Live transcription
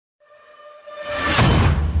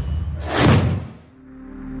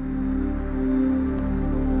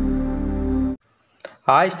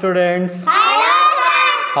Hi students. Hello sir.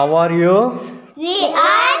 How are you? We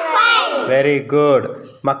are fine. Very good.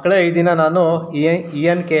 ಮಕ್ಕಳೇ ಈ ದಿನ ನಾನು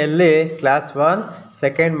ENK ಯಲ್ಲಿ ಕ್ಲಾಸ್ 1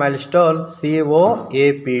 ಸೆಕೆಂಡ್ ಮೈಲ್ಸ್ಟೋನ್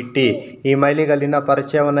COAPT ಈ ಮೈಲಿಗಲ್ಲಿನ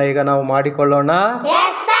ಪರಿಚಯವನ್ನು ಈಗ ನಾವು ಮಾಡಿಕೊಳ್ಳೋಣ.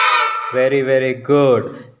 Yes sir. Very good.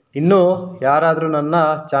 ಇನ್ನು ಯಾರಾದರೂ ನನ್ನ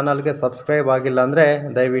ಚಾನಲ್ಗೆ ಸಬ್ಸ್ಕ್ರೈಬ್ ಆಗಿಲ್ಲ ಅಂದರೆ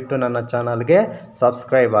ದಯವಿಟ್ಟು ನನ್ನ ಚಾನಲ್ಗೆ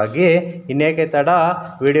ಸಬ್ಸ್ಕ್ರೈಬ್ ಆಗಿ. ಇನ್ನೇಕೆ ತಡ,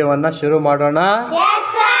 ವಿಡಿಯೋವನ್ನು ಶುರು ಮಾಡೋಣ. Yes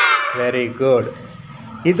sir. Very good.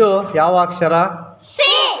 ಇದು ಯಾವ ಅಕ್ಷರ? C.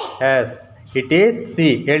 S, it is C.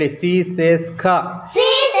 ಹೇಳಿ. ಸಿ ಸೇಸ್ ಖ. C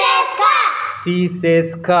says ka. C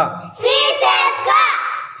says ಖ. C says ka.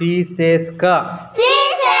 C says ಖ. C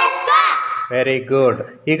says ka. Very good.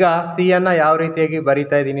 ಈಗ ಸಿ ಅನ್ನ ಯಾವ ರೀತಿಯಾಗಿ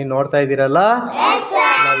ಬರಿತಾ ಇದ್ದೀನಿ ನೋಡ್ತಾ ಇದ್ದೀರಲ್ಲ. Yes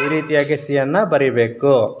sir. ನಾವು ಈ ರೀತಿಯಾಗಿ ಸಿ ಅನ್ನ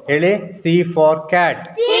ಬರಿಬೇಕು. ಹೇಳಿ. C for cat.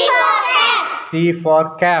 C for cat. C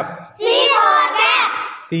for cap. C for cap.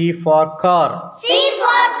 C for car. C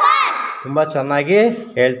for car. ತುಂಬಾ ಚೆನ್ನಾಗಿ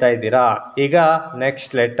ಹೇಳ್ತಾ ಇದ್ದೀರಾ. ಈಗ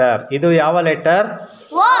ನೆಕ್ಸ್ಟ್ ಲೆಟರ್. ಇದು ಯಾವ ಲೆಟರ್?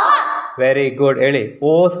 O. Very good. ಹೇಳಿ.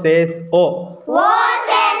 ಓ ಸೇಸ್ ಓ. O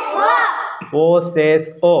says o. ಓ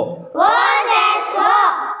ಸೇಸ್ ಓ. O says o.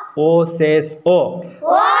 ಓ says ಓ.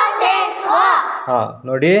 O says o. ಹಾ,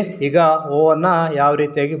 ನೋಡಿ ಈಗ ಓ ಅನ್ನ ಯಾವ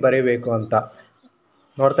ರೀತಿಯಾಗಿ ಬರೀಬೇಕು ಅಂತ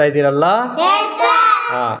ನೋಡ್ತಾ ಇದ್ದೀರಲ್ಲ. Yes sir.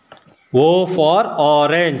 ಹಾ. ಓ for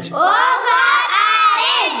orange. O for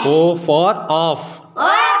orange. O for of.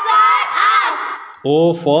 O for off. O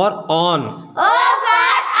for on. O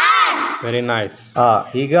for on. Very nice.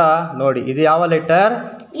 ಈಗ ನೋಡಿ ಇದು ಯಾವ letter?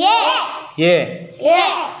 A. A. A.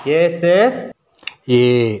 A says A.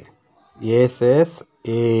 A says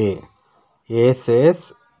A. A says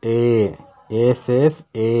A. A says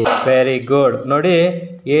A. Very good. ನೋಡಿ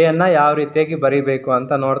A ಅನ್ನ ಯಾವ ರೀತಿಯಾಗಿ ಬರಿಬೇಕು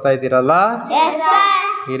ಅಂತ ನೋಡ್ತಾ ಇದ್ದೀರಲ್ಲ. Yes sir.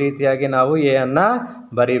 ಈ ರೀತಿಯಾಗಿ ನಾವು ಎ ಅನ್ನ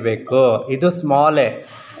ಬರಿಬೇಕು. ಇದು ಸ್ಮಾಲ್ ಎ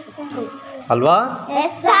ಅಲ್ವಾ?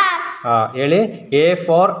 Yes sir. ಹೇಳಿ. A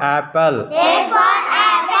for apple. A for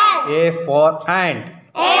apple. A for ant.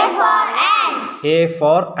 A for ant. A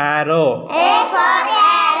for arrow. A for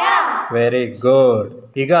arrow. Very good.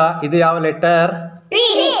 ಈಗ ಇದು ಯಾವ letter? P.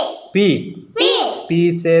 P. P. P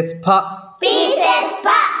says ಫ. P says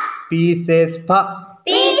pa. P says ಫ. P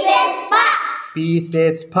says pa. P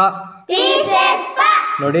says ಫ. P says pa.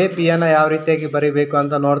 ನೋಡಿ P ಅನ್ನ ಯಾವ ರೀತಿಯಾಗಿ ಬರಿಬೇಕು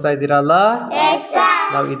ಅಂತ ನೋಡ್ತಾ ಇದ್ದೀರಲ್ಲ. Yes sir.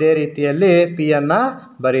 ನಾವು ಇದೇ ರೀತಿಯಲ್ಲಿ ಪಿ ಅನ್ನ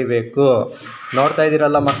ಬರಿಬೇಕು. ನೋಡ್ತಾ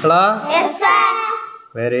ಇದ್ದೀರಲ್ಲ ಮಕ್ಕಳ. Yes sir.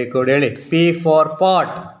 Very good. ಹೇಳಿ. P for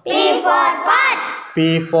pot. P for pot. P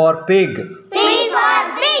for pig. P for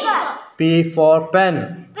pig. P for pen.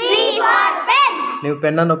 P for pen. ನೀವು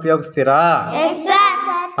ಪೆನ್ನನ್ನು ಉಪಯೋಗಿಸ್ತೀರಾ? Yes sir.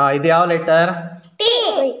 ಇದು ಯಾವ ಲೆಟರ್? T.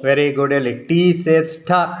 Very good. ಹೇಳಿ. T says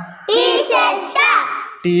ಠ. T says ta.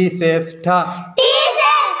 T says ಠ. T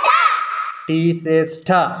says ta. T says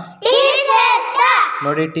ಠ. T says ta.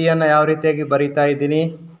 ನೋಡಿ T ಅನ್ನ ಯಾವ ರೀತಿಯಾಗಿ ಬರಿತಾ ಇದ್ದೀನಿ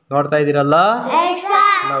ನೋಡ್ತಾ ಇದ್ದೀರಲ್ಲ. Yes sir.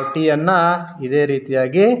 ನಾವು ಟಿ ಅನ್ನ ಇದೇ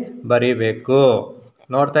ರೀತಿಯಾಗಿ ಬರಿಬೇಕು.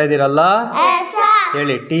 ನೋಡ್ತಾ ಇದ್ದೀರಲ್ಲ. Yes sir.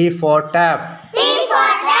 ಹೇಳಿ. T for tap. T for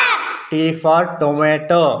tap. T for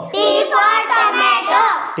tomato. T for tomato.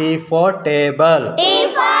 T for table. T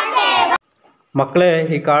for table. ಮಕ್ಕಳೇ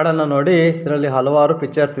ಈ ಕಾರ್ಡನ್ನು ನೋಡಿ, ಇದರಲ್ಲಿ ಹಲವಾರು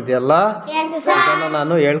ಪಿಕ್ಚರ್ಸ್ ಇದೆಯಲ್ಲ. Yes sir. ಇದನ್ನು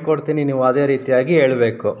ನಾನು ಹೇಳ್ಕೊಡ್ತೀನಿ, ನೀವು ಅದೇ ರೀತಿಯಾಗಿ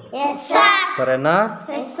ಹೇಳ್ಬೇಕು. Yes sir. ಸರಿನಾ?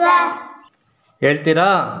 Yes sir.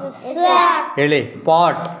 ಹೇಳ್ತೀರಾ? Yes sir. ಹೇಳಿ.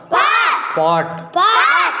 Pot. Pot. Pot.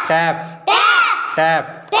 Pot. Tap. Tap. Tap.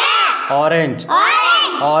 Tap. Orange.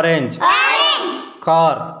 Orange. Orange. Orange.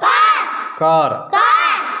 Car. Car. Car. Car.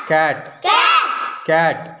 Cat. Cat.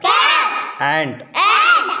 Cat. Cat. Ant.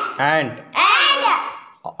 And. Ant. And.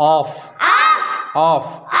 Of. Off. Of.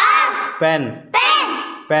 Off. Pen. Pen.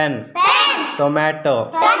 Pen. Pen. Tomato.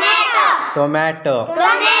 Tomato. Tomato.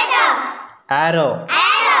 Tomato. Arrow. Arrow.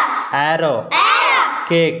 Arrow. Arrow.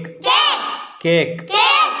 Cake. Cake. Cake.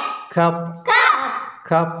 Cake. Cup. Cup.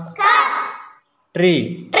 Cup. Cup. Tree.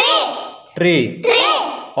 Tree. Tree. Tree.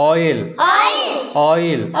 Oil. Oil.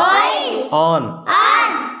 Oil. Oil. On. On.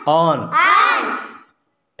 On. On.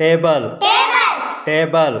 Table. Table.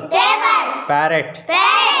 Table. Table. Parrot.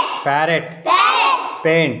 Parrot. Parrot. Parrot.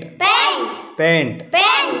 Paint. Paint. Paint.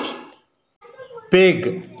 Paint. Pig.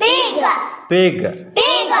 Pig. Pig.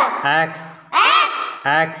 Pig. Axe. Axe.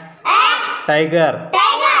 Axe. Axe. Tiger.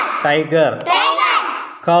 Tiger. Tiger. Tiger.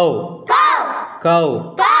 Cow. Cow. Cow.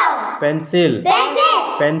 Cow. Pencil. Pencil.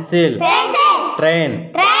 Pencil. Pencil. Train.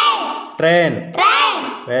 Train. Train. Train.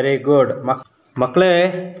 Very good. ಮಕ್ಕಳೇ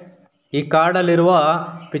ಈ ಕಾರ್ಡಲ್ಲಿರುವ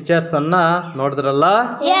ಪಿಕ್ಚರ್ಸನ್ನು ನೋಡಿದ್ರಲ್ಲ.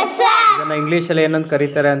 Yes sir. ಇದನ್ನು ಇಂಗ್ಲೀಷಲ್ಲಿ ಏನಂತ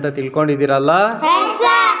ಕರೀತಾರೆ ಅಂತ ತಿಳ್ಕೊಂಡಿದ್ದೀರಲ್ಲ. Yes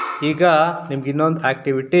sir. ಈಗ ನಿಮ್ಗೆ ಇನ್ನೊಂದು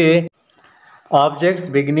activity. Objects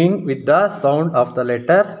beginning with the sound of the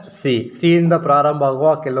letter C. C ಇಂದ ಪ್ರಾರಂಭ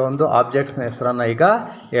ಆಗುವ ಕೆಲವೊಂದು ಆಬ್ಜೆಕ್ಟ್ಸ್ನ ಹೆಸರನ್ನು ಈಗ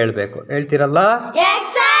ಹೇಳಬೇಕು. ಹೇಳ್ತೀರಲ್ಲ? Yes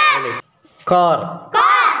sir. ಹೇಳಿ. car,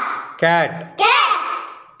 car, cat, cat,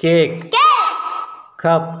 cake, cake,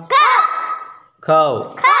 cup, cup, cow.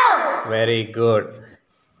 cow, Very good.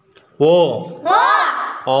 O, war,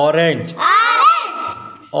 orange, orange,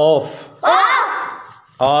 off, off,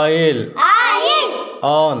 oil, oil,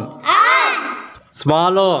 on, on,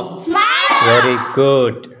 swallow. smile, Very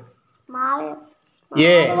good. smile,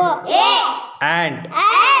 A, a, ant,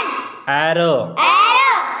 and, arrow,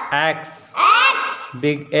 arrow, axe, X,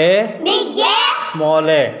 big A, big A, small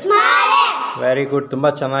a. small a, very good, ತುಂಬ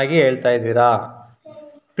ಚೆನ್ನಾಗಿ ಹೇಳ್ತಾ ಇದ್ದೀರಾ.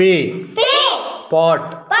 P, P, pot,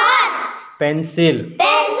 pot, pencil,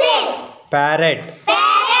 pencil, parrot,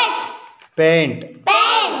 parrot, paint,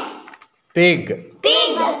 paint, pig,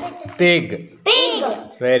 pig, pig. pig,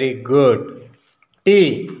 Very good. T,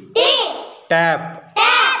 T, tap,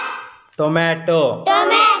 tap, tomato,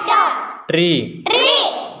 tomato, tree, tree,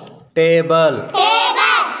 table,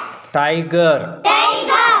 table, tiger,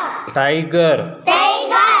 tiger, tiger.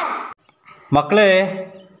 tiger. ಮಕ್ಕಳೇ,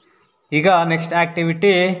 ಈಗ next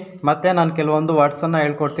activity ಮತ್ತೆ ನಾನು ಕೆಲವೊಂದು ವರ್ಡ್ಸನ್ನು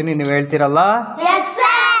ಹೇಳ್ಕೊಡ್ತೀನಿ, ನೀವು ಹೇಳ್ತೀರಲ್ಲ. Yes,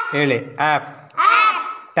 sir. ಹೇಳಿ. App, App,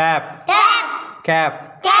 tap, tap, cap,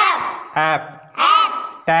 cap, app, app,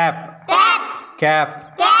 tap, tap, cap,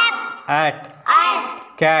 cap, at, at,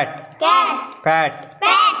 cat, cat, Pat,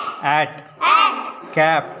 pat, at, at,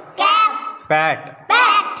 cap, cap, Pat.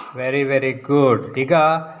 pat, very very good. ಈಗ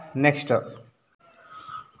next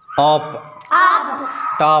app, up,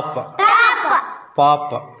 top, top,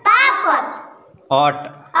 pop, pop, at,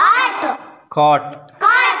 out, cot,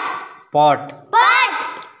 cut, pot, pot,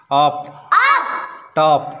 app, up,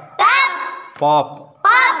 top, top, pop,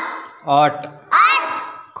 pop, at, at,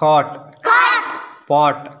 cot, cut,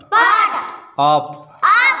 pot, pot, app,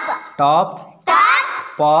 up, top, top,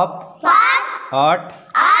 pop, pop, at,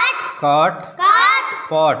 at, cot, cut,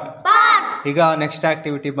 pot. pot. ಈಗ next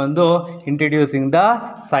activity ಬಂದು introducing the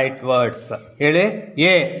sight words. ಹೇಳಿ.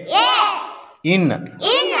 A, A, in,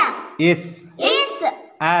 in, is, is,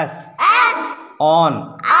 as, as, on,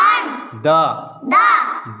 on, the, the,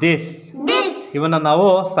 this. this, ಇವನ್ನ ನಾವು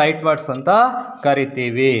sight words ಅಂತ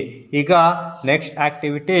ಕರಿತೀವಿ. ಈಗ next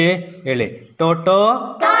activity ಹೇಳಿ. Toto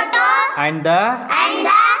toto, and the and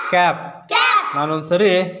the cap. cap.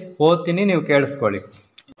 ನಾನೊಂದ್ಸರಿ ಓದ್ತೀನಿ, ನೀವು ಕೇಳಿಸ್ಕೊಳ್ಳಿ.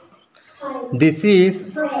 This is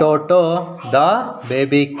Toto the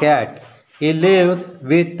baby cat. He lives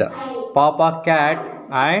with Papa Cat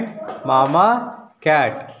and Mama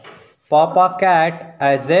Cat. Papa Cat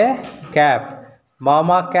has a cap.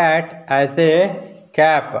 Mama Cat has a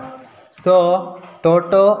cap. So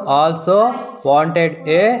Toto also wanted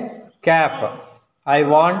a cap. I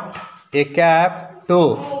want a cap too,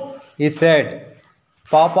 he said.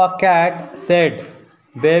 Papa Cat said,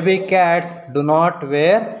 baby cats do not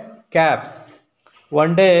wear caps.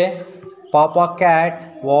 One day, Papa Cat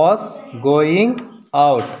was going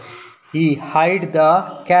out. He hid the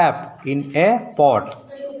cap in a pot.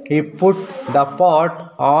 He put the pot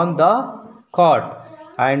on the cot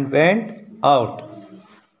and went out.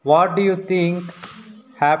 What do you think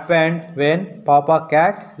happened when Papa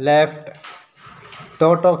Cat left?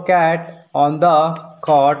 Toto Cat on the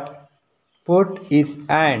cot put his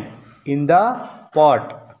hand in the pot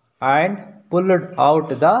and pulled out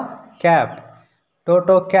the cap.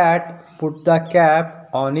 Toto Cat put the cap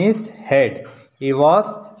on his head. He was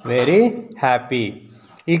very happy.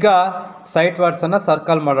 ಈಗ sight words ಅನ್ನ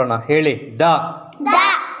circle ಮಾಡೋಣ. ಹೇಳಿ. The, The,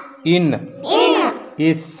 in, in,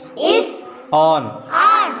 is, is, on,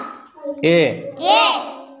 on, A, a,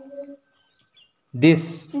 this,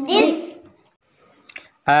 this,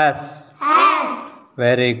 as. has.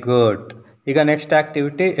 Very good. ಈಗ next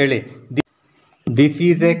activity ಹೇಳಿ. This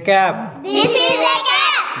is A cap. This is a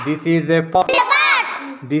cap. This is A pot. This is a pot.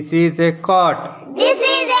 This is A cot. This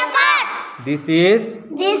is a cot. This is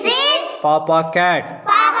This is ಪಾಪಾ cat.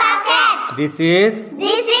 Papa cat. This is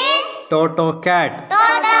This is Toto cat.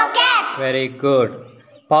 Toto cat. Very good.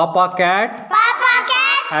 ಪಾಪಾ cat Papa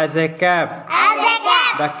cat has a cap. has a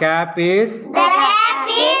cap. The cap is The cap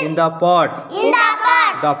is in the pot. in the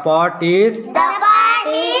pot. The pot is The pot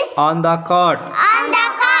is on the cot. on the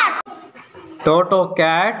cot. Toto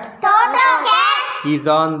cat Toto cat is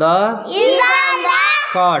on the is on the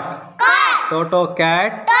cot. cot. Toto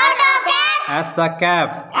cat Toto cat has the cap.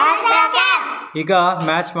 has the cap. ಈಗ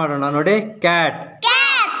match ಮಾಡೋಣ ನೋಡಿ. Cat,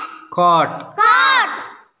 Cat, ಕಾಟ್, cot,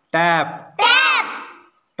 tap, tap,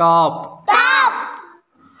 top, top,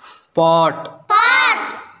 pot, pot,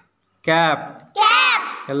 cap. cap.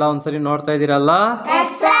 ಎಲ್ಲ ಒಂದ್ಸರಿ ನೋಡ್ತಾ ಇದ್ದೀರಲ್ಲ.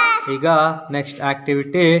 Yes, sir. ಈಗ next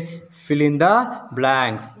activity fill in the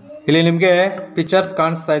blanks. ಇಲ್ಲಿ ನಿಮಗೆ ಪಿಕ್ಚರ್ಸ್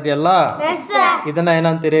ಕಾಣಿಸ್ತಾ ಇದೆಯಲ್ಲ, Yes, sir. ಇದನ್ನ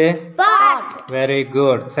ಏನಂತೀರಿ? Pot, very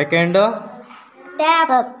good. Second tap,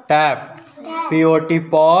 tap, POT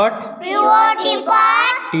pot. POT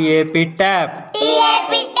pot. TAP tap.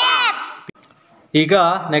 TAP tap. ಈಗ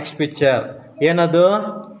ನೆಕ್ಸ್ಟ್ ಪಿಕ್ಚರ್ ಏನದು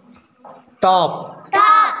ಟಾಪ್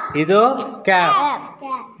Top. ಇದು ಕ್ಯಾಪ್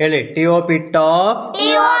ಹೇಳಿ TOP top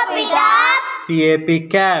TOP top. CAP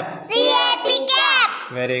cap CAP cap.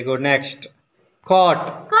 Very good next ಕಾಟ್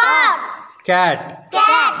Cot. Cat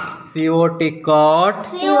Cat. COT ಕಾಟ್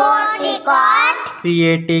COT cot.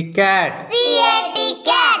 CAT cat CAT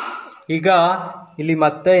cat. ಈಗ ಇಲ್ಲಿ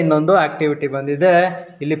ಮತ್ತೆ ಇನ್ನೊಂದು activity ಬಂದಿದೆ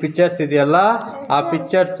ಇಲ್ಲಿ ಪಿಕ್ಚರ್ಸ್ ಇದೆಯಲ್ಲ ಆ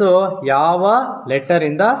ಪಿಕ್ಚರ್ಸು ಯಾವ ಲೆಟರ್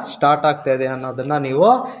ಇಂದ ಸ್ಟಾರ್ಟ್ ಆಗ್ತಾ ಇದೆ ಅನ್ನೋದನ್ನ ನೀವು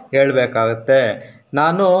ಹೇಳಬೇಕಾಗುತ್ತೆ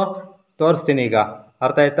ನಾನು ತೋರಿಸ್ತೀನಿ ಈಗ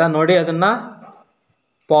ಅರ್ಥ ಆಯ್ತಾ ನೋಡಿ ಅದನ್ನ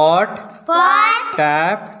pot Pot.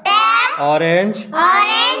 Tap Tap. Orange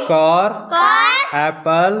Orange. Car Car.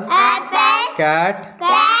 Apple Apple. Cat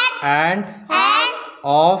Cat. and And.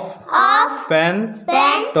 of Of. pen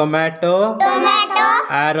Pen. tomato Tomato.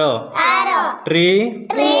 arrow Arrow. tree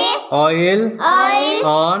Tree. oil Oil.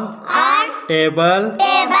 on On. table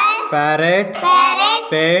Table. parrot Parrot.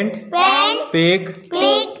 paint Pen. pig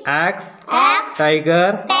Pig. axe Axe. tiger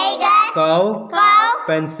Tiger. cow Cow.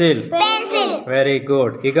 pencil Pencil. very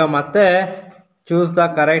good ಈಗ ಮತ್ತೆ choose the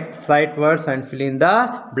correct sight words and fill in the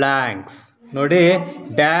blanks ನೋಡಿ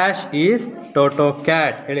dash is Toto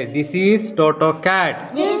cat ಹೇಳಿ this is Toto cat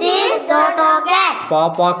This is Toto cat.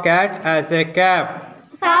 Papa cat has a cap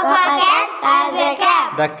Papa cat has a cap.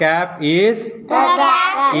 the cap is The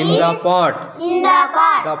cap in is the pot in the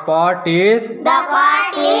pot. the pot is The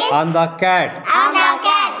pot is on the cat on the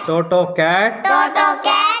cat. Toto cat Toto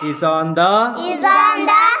cat is on the is on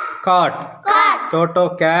the cot cot. Toto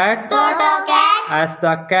cat Toto cat has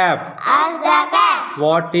the cap has the cap.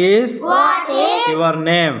 what is What is your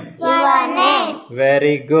name your name?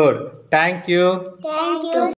 very good thank you Thank you.